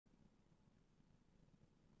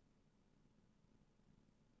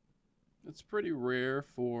It's pretty rare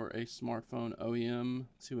for a smartphone OEM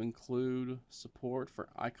to include support for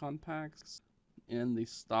icon packs in the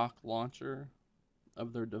stock launcher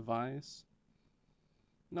of their device.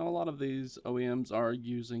 Now, a lot of these OEMs are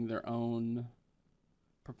using their own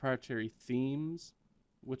proprietary themes,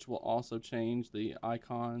 which will also change the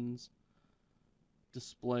icons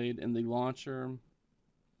displayed in the launcher,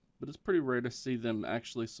 but it's pretty rare to see them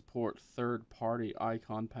actually support third-party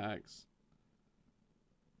icon packs.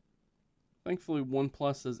 Thankfully,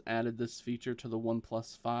 OnePlus has added this feature to the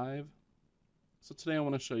OnePlus 5. So today I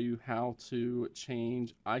want to show you how to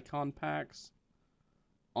change icon packs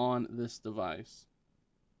on this device.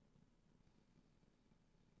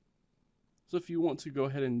 So if you want to go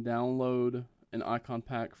ahead and download an icon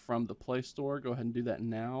pack from the Play Store, go ahead and do that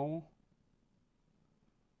now.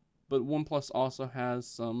 But OnePlus also has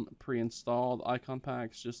some pre-installed icon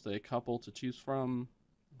packs, just a couple to choose from.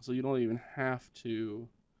 So you don't even have to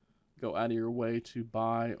go out of your way to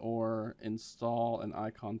buy or install an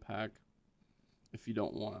icon pack if you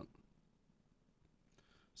don't want.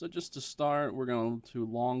 So just to start, we're going to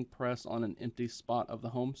long press on an empty spot of the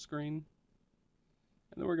home screen.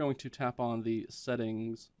 And then we're going to tap on the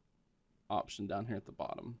settings option down here at the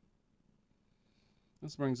bottom.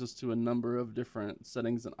 This brings us to a number of different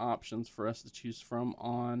settings and options for us to choose from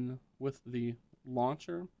on with the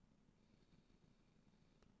launcher.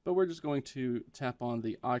 But we're just going to tap on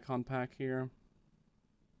the icon pack here.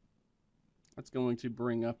 That's going to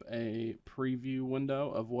bring up a preview window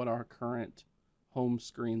of what our current home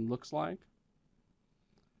screen looks like.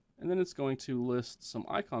 And then it's going to list some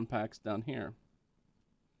icon packs down here.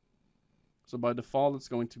 So by default, it's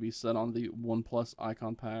going to be set on the OnePlus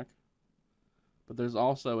icon pack. But there's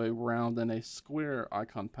also a round and a square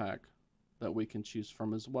icon pack that we can choose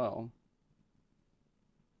from as well.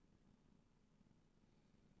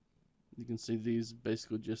 You can see these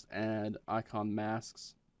basically just add icon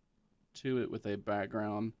masks to it with a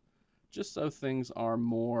background, just so things are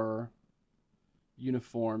more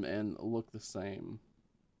uniform and look the same.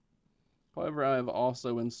 However, I have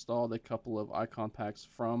also installed a couple of icon packs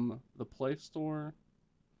from the Play Store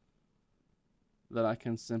that I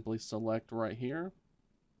can simply select right here.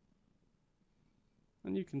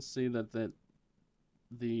 And you can see that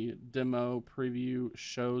the demo preview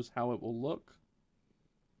shows how it will look.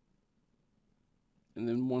 And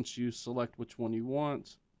then once you select which one you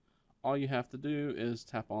want, all you have to do is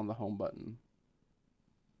tap on the home button.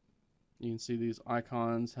 You can see these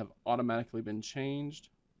icons have automatically been changed.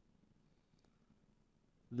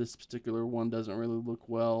 This particular one doesn't really look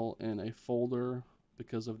well in a folder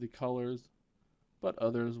because of the colors, but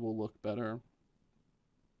others will look better.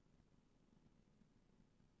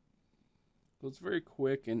 So it's very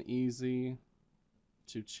quick and easy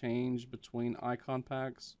to change between icon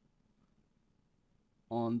packs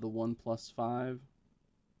on the OnePlus 5.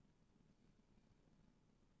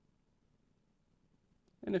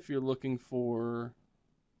 And if you're looking for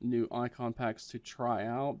new icon packs to try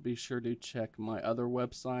out, be sure to check my other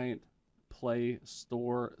website,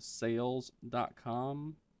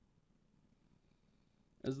 playstoresales.com,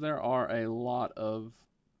 as there are a lot of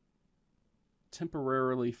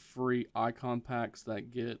temporarily free icon packs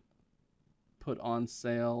that get put on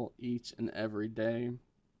sale each and every day.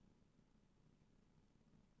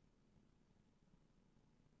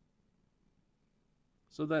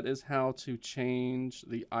 So that is how to change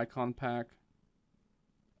the icon pack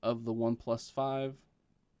of the OnePlus 5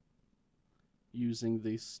 using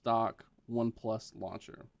the stock OnePlus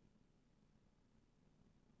launcher.